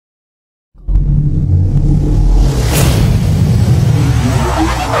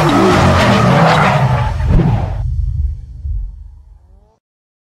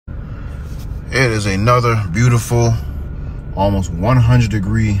is another beautiful, almost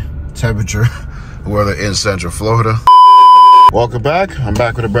 100-degree temperature weather in Central Florida. Welcome back. I'm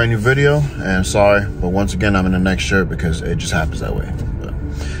back with a brand new video, and I'm sorry, but once again, I'm in the next shirt because it just happens that way. But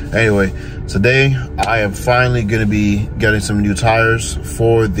anyway, today I am finally gonna be getting some new tires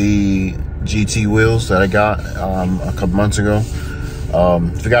for the GT wheels that I got a couple months ago.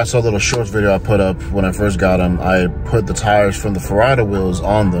 If you guys saw the little shorts video I put up when I first got them, I put the tires from the Ferrari wheels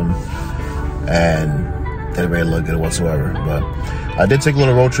on them, and they didn't really look good whatsoever. But I did take a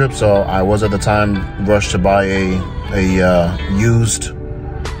little road trip, so I was at the time rushed to buy a used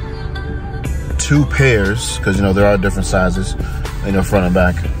 2 pairs, because you know there are different sizes, you know, front and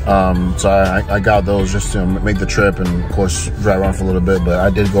back. So I got those just to make the trip and of course drive around for a little bit. But I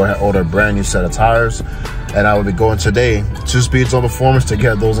did go ahead and order a brand new set of tires, and I will be going today to Speed Zone Performance to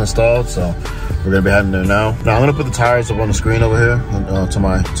get those installed. So we're gonna be heading there now. Now I'm gonna put the tires up on the screen over here,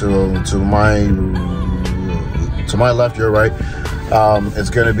 to my left, your right. It's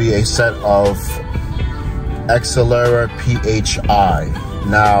gonna be a set of Accelera PHI.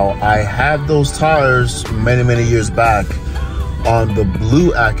 Now I had those tires many years back on the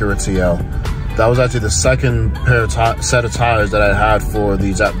blue Acura TL. That was actually the second set of tires that I had for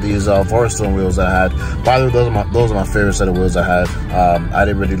these Firestone wheels that I had. By the way, those are my favorite set of wheels I had. I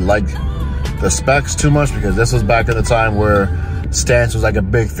didn't really like the specs too much because this was back in the time where stance was like a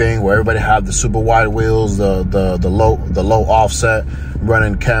big thing, where everybody had the super wide wheels, the low offset,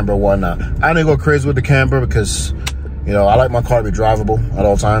 running camber and whatnot. I didn't go crazy with the camber because, you know, I like my car to be drivable at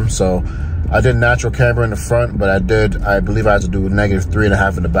all times. So I did natural camber in the front, but I believe I had to do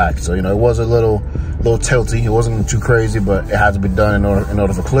 -3.5 in the back. So, you know, it was a little tilty. It wasn't too crazy, but it had to be done in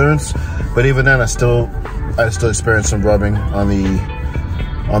order for clearance. But even then, I still experienced some rubbing on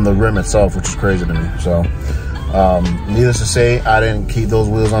the rim itself, which is crazy to me. So needless to say, I didn't keep those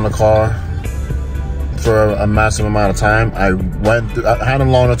wheels on the car for a massive amount of time. I had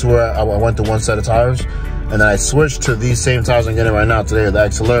them long enough to where I went to 1 set of tires, and then I switched to these same tires I'm getting right now today, the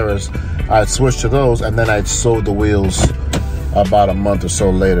Acceleras. I switched to those, and then I sold the wheels about a month or so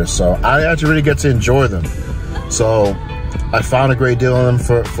later. So I actually really get to enjoy them. So I found a great deal on them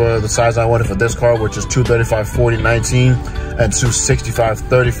for the size I wanted for this car, which is 235/40/19 and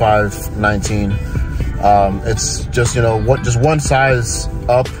 265/35/19. It's just, you know, just one size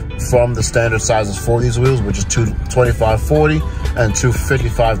up from the standard sizes for these wheels, which is 225/40 and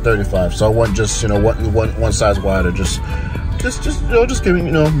 255/35. So I want just, you know, one size wider, just giving,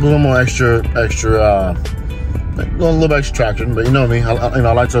 you know, a little more extra, a little extra traction. But you know me,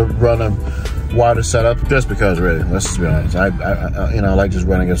 I like to run a wider setup just because, really. Let's just be honest. I like just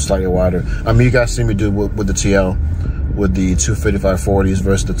running it slightly wider. I mean, you guys see me do with the TL, with the 255/40s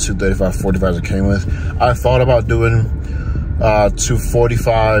versus the 235/45s it came with. I thought about doing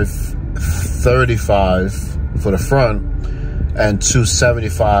 245/35 for the front and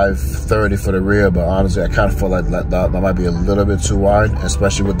 275/30 for the rear, but honestly I kind of feel like that might be a little bit too wide,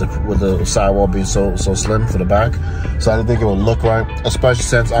 especially with the sidewall being so slim for the back. So I didn't think it would look right, especially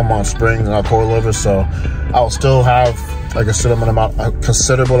since I'm on springs and not coilovers. So I'll still have like a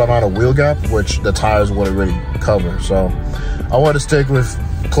considerable amount of wheel gap, which the tires wouldn't really cover. So I want to stick with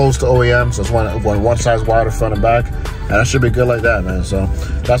close to OEM, so it's one size wider front and back, and that should be good like that, man. So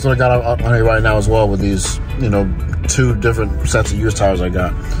that's what I got on here right now as well, with these, you know, 2 different sets of used tires I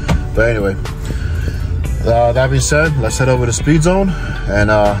got. But anyway, that being said, let's head over to Speed Zone and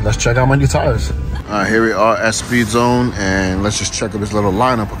let's check out my new tires. All right, here we are at Speed Zone, and let's just check out this little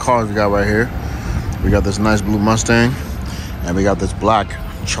lineup of cars we got right here. We got this nice blue Mustang, and we got this black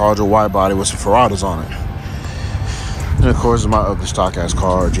Charger wide body with some Ferraris on it. And of course, my ugly stock ass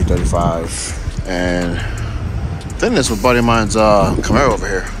car, G35. And I think this was a buddy of mine's Camaro over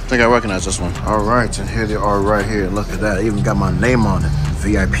here. I think I recognize this one. All right, and here they are right here. Look at that, I even got my name on it,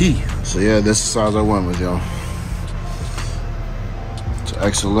 VIP. So yeah, this is the size I went with, y'all. It's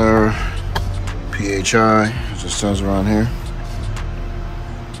Accelera PHI, it just says around here.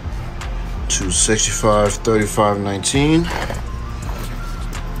 265/35/19.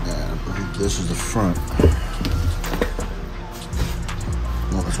 And I believe this is the front.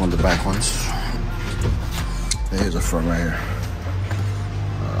 No, that's one of the back ones. Here's the front right here.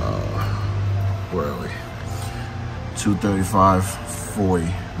 Where are we?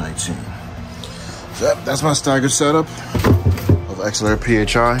 235/40/19. So that's my staggered setup of Accelera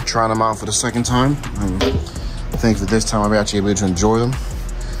PHI. Trying them out for the second time. I think that this time I'll be actually able to enjoy them.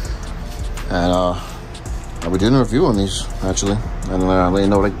 And I'll be doing a review on these actually, and let you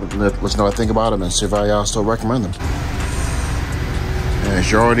know, let you know what I think about them and see if I still recommend them. And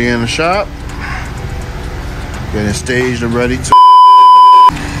you're already in the shop, getting staged and ready to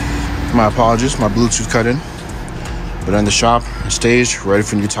My apologies, my Bluetooth cut in. But in the shop, staged, ready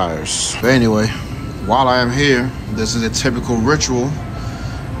for new tires. But anyway, while I am here, this is a typical ritual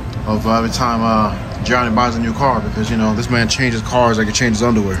of every time Johnny buys a new car, because you know, this man changes cars like he changes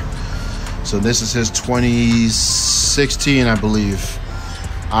underwear. So this is his 2016, I believe,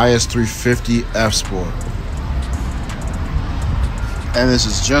 IS350 F Sport. And this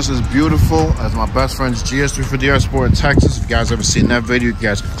is just as beautiful as my best friend's GS350 F Sport in Texas. If you guys ever seen that video, you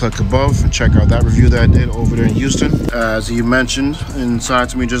guys can click above and check out that review that I did over there in Houston. As he mentioned inside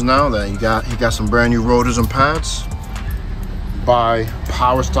to me just now, that he got some brand new rotors and pads by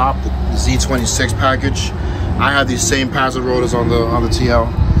Power Stop, the Z26 package. I had these same pads and rotors on the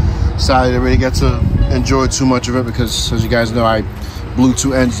TL. Sadly, I didn't really get to enjoy too much of it because, as you guys know, I blew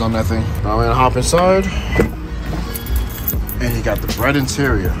 2 engines on that thing. Now we're gonna hop inside. And he got the red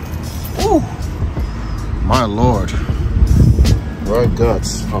interior. Woo! My lord. Red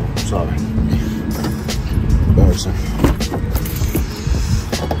guts. Oh, sorry. Embarrassing.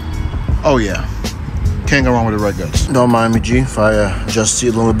 Oh yeah. Can't go wrong with the red guts. Don't mind me, G, if I adjust the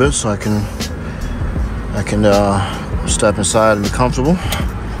seat a little bit so I can step inside and be comfortable.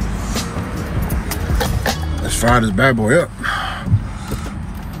 Let's fire this bad boy up.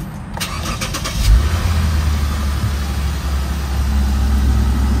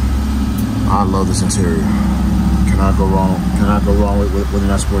 I love this interior. Cannot go wrong with an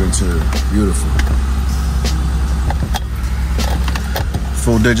F-Sport interior. Beautiful.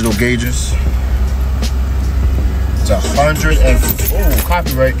 Full digital gauges. It's 100 and oh,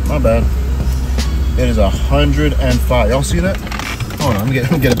 copyright. My bad. It is 105. Y'all see that? Hold on,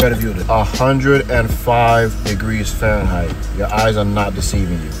 let me get a better view of it. 105 degrees Fahrenheit. Your eyes are not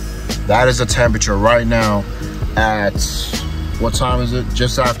deceiving you. That is the temperature right now at, what time is it?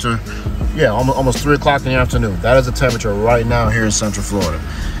 Just after, yeah, almost 3 o'clock in the afternoon. That is the temperature right now here in Central Florida.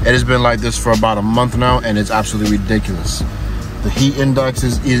 It has been like this for about a month now, and it's absolutely ridiculous. The heat index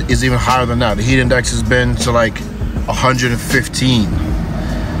is even higher than that. The heat index has been to like 115.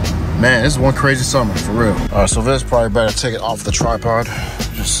 Man, this is one crazy summer, for real. All right, so this probably better take it off the tripod,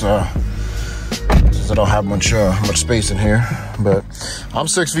 just since I don't have much space in here. But I'm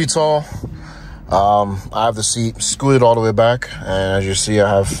 6 feet tall. I have the seat scooted all the way back, and as you see,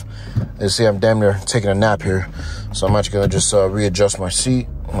 I'm damn near taking a nap here. So I'm actually gonna just readjust my seat.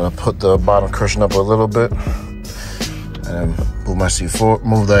 I'm gonna put the bottom cushion up a little bit, and move my seat forward,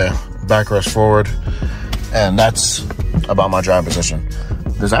 move the backrest forward, and that's about my driving position.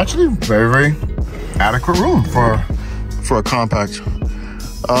 There's actually very, very adequate room for a compact.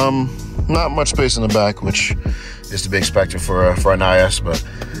 Not much space in the back, which is to be expected for an IS, but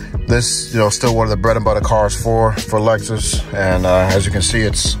this, you know, still one of the bread and butter cars for Lexus, and as you can see,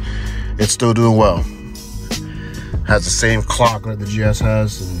 it's still doing well. Has the same clock that the GS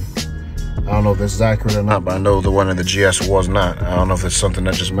has, and I don't know if this is accurate or not, but I know the one in the GS was not. I don't know if it's something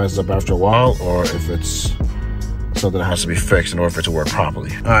that just messes up after a while, or if it's something that has to be fixed in order for it to work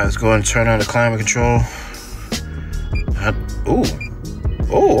properly. All right, let's go ahead and turn on the climate control.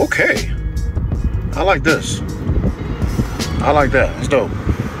 Oh, okay. I like this. I like that. It's dope.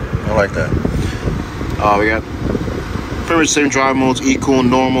 I like that. We got pretty much the same drive modes: Eco,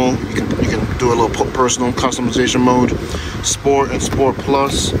 normal. You can do a little personal customization mode, Sport and Sport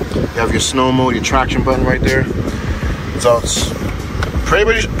Plus. You have your snow mode, your traction button right there. So it's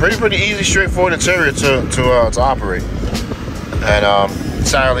pretty easy, straightforward interior to operate. And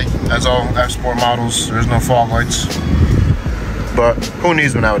sadly, as all F-Sport models, there's no fog lights. But who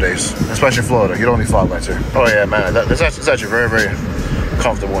needs them nowadays? Especially in Florida, you don't need fog lights here. Oh yeah, man, it's actually very, very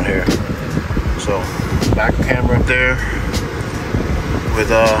comfortable in here. So back camera up there with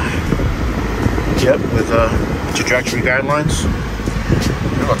trajectory guidelines.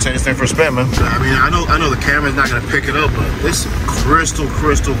 I'm gonna take this thing for a spin, man. I mean, I know the camera's not gonna pick it up, but this is crystal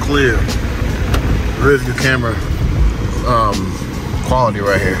clear rear view camera quality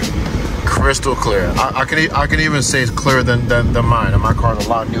right here. Crystal clear. I can even say it's clearer than mine, and my car's a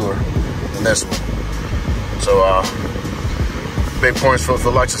lot newer than this one. So big points for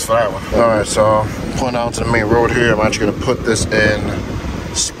Lexus for that one. All right, so pulling out to the main road here. I'm actually gonna put this in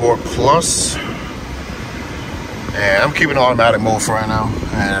Sport Plus, and I'm keeping automatic mode for right now.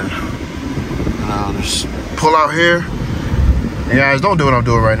 And just pull out here. You guys, don't do what I'm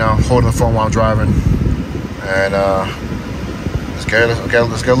doing right now, holding the phone while I'm driving. And let's get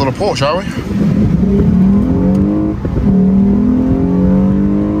a little pull, shall we?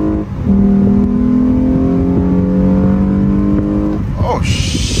 Oh,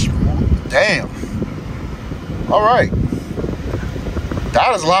 damn. All right.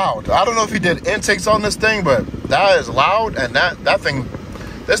 That is loud. I don't know if he did intakes on this thing, but that is loud, and that thing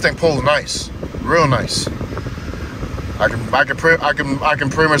This thing pulls nice, real nice. I can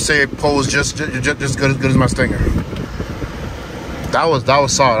pretty much say it pulls just good as my Stinger. That was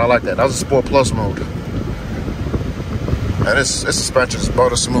solid. I like that. That was a Sport Plus mode. And this suspension is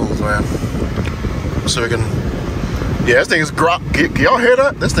butter smooth, man. So we can, yeah, this thing is can y'all hear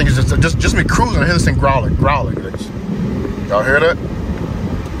that? This thing is just me cruising. I hear this thing growling. Y'all hear that?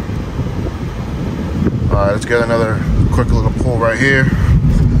 All right, let's get another quick little pull right here.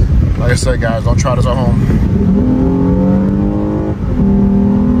 Like I said, guys, don't try this at home.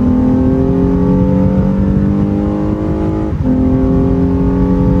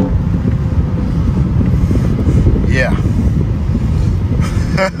 Yeah.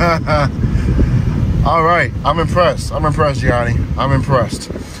 All right, I'm impressed, Gianni. I'm impressed.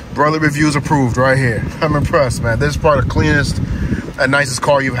 Brother reviews approved right here. I'm impressed, man. This is probably the cleanest and nicest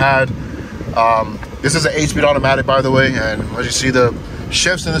car you've had. This is an 8-speed automatic, by the way, and as you see, the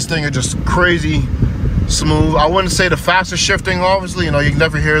shifts in this thing are just crazy smooth. I wouldn't say the fastest shifting, obviously. You know, you can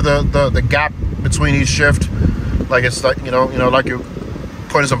never hear the gap between each shift. Like it's like, you know, like you're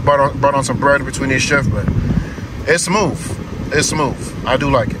putting some butter on some bread between each shift, but it's smooth. It's smooth. I do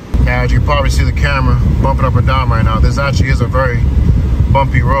like it. Now, as you can probably see the camera bumping up and down right now, this actually is a very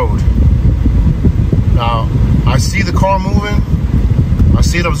bumpy road. Now, I see the car moving. I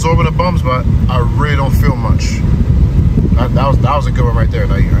see it absorbing the bumps, but I really don't feel much. That was a good one right there.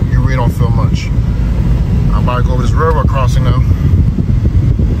 Now, you really don't feel much. I'm about to go over this railroad crossing now.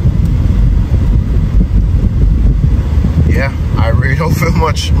 Yeah, I really don't feel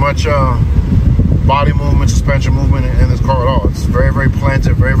much body movement, suspension movement in this car at all. It's very, very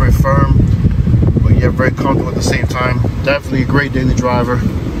planted, very, very firm, but yet very comfortable at the same time. Definitely a great daily driver.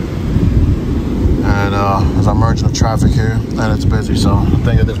 And as I'm merging the traffic here, and it's busy, so I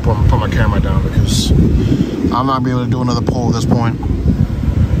think I just put my camera down because I'm not being able to do another pull at this point.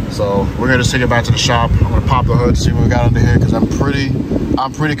 So we're gonna just take it back to the shop. I'm gonna pop the hood, see what we got under here, because I'm pretty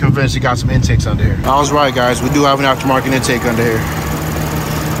convinced you got some intakes under here. I was right, guys. We do have an aftermarket intake under here.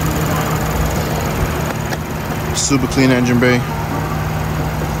 Super clean engine bay.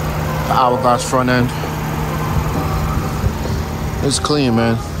 The hourglass front end. It's clean,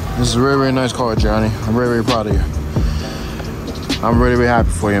 man. This is a really, really nice car, Johnny. I'm very, very proud of you. I'm really, really happy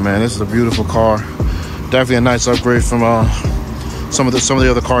for you, man. This is a beautiful car. Definitely a nice upgrade from some of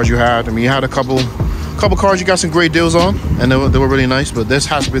the other cars you had. I mean, you had a couple cars you got some great deals on, and they were really nice, but this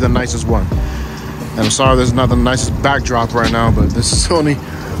has to be the nicest one. And I'm sorry this is not the nicest backdrop right now, but this is the only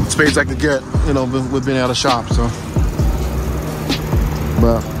space I could get, you know, with being out of shop. So,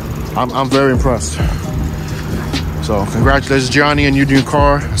 but I'm very impressed. So congratulations, Johnny, on your new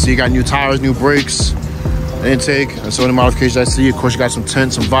car. I see you got new tires, new brakes, intake. That's the only modifications I see. Of course, you got some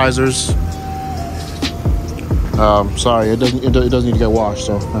tint, some visors. Sorry, it doesn't need to get washed,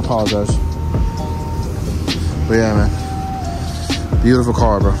 so I apologize. But yeah, man, beautiful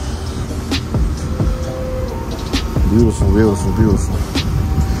car, bro. Beautiful, beautiful, beautiful.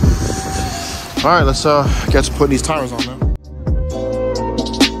 All right, let's get to putting these tires on now.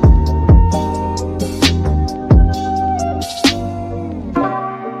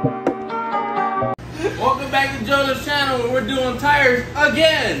 Channel where we're doing tires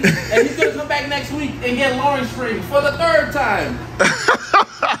again, and he's gonna come back next week and get Lawrence free for the 3rd time.